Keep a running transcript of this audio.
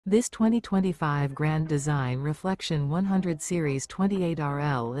This 2025 Grand Design Reflection 100 Series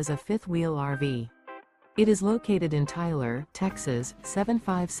 28RL is a fifth-wheel RV. It is located in Tyler, Texas,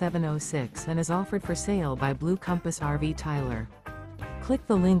 75706 and is offered for sale by Blue Compass RV Tyler. Click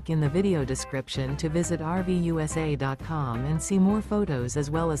the link in the video description to visit RVUSA.com and see more photos as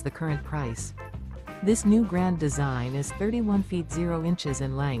well as the current price. This new Grand Design is 31 feet 0 inches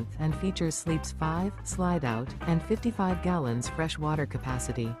in length and features sleeps 5, slide-out, and 55 gallons fresh water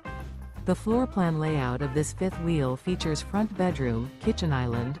capacity. The floor plan layout of this fifth wheel features front bedroom, kitchen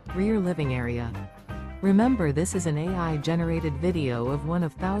island, rear living area. Remember, this is an AI-generated video of one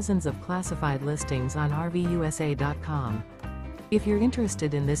of thousands of classified listings on RVUSA.com. If you're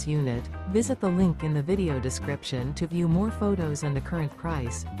interested in this unit, visit the link in the video description to view more photos and the current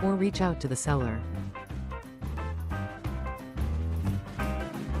price, or reach out to the seller.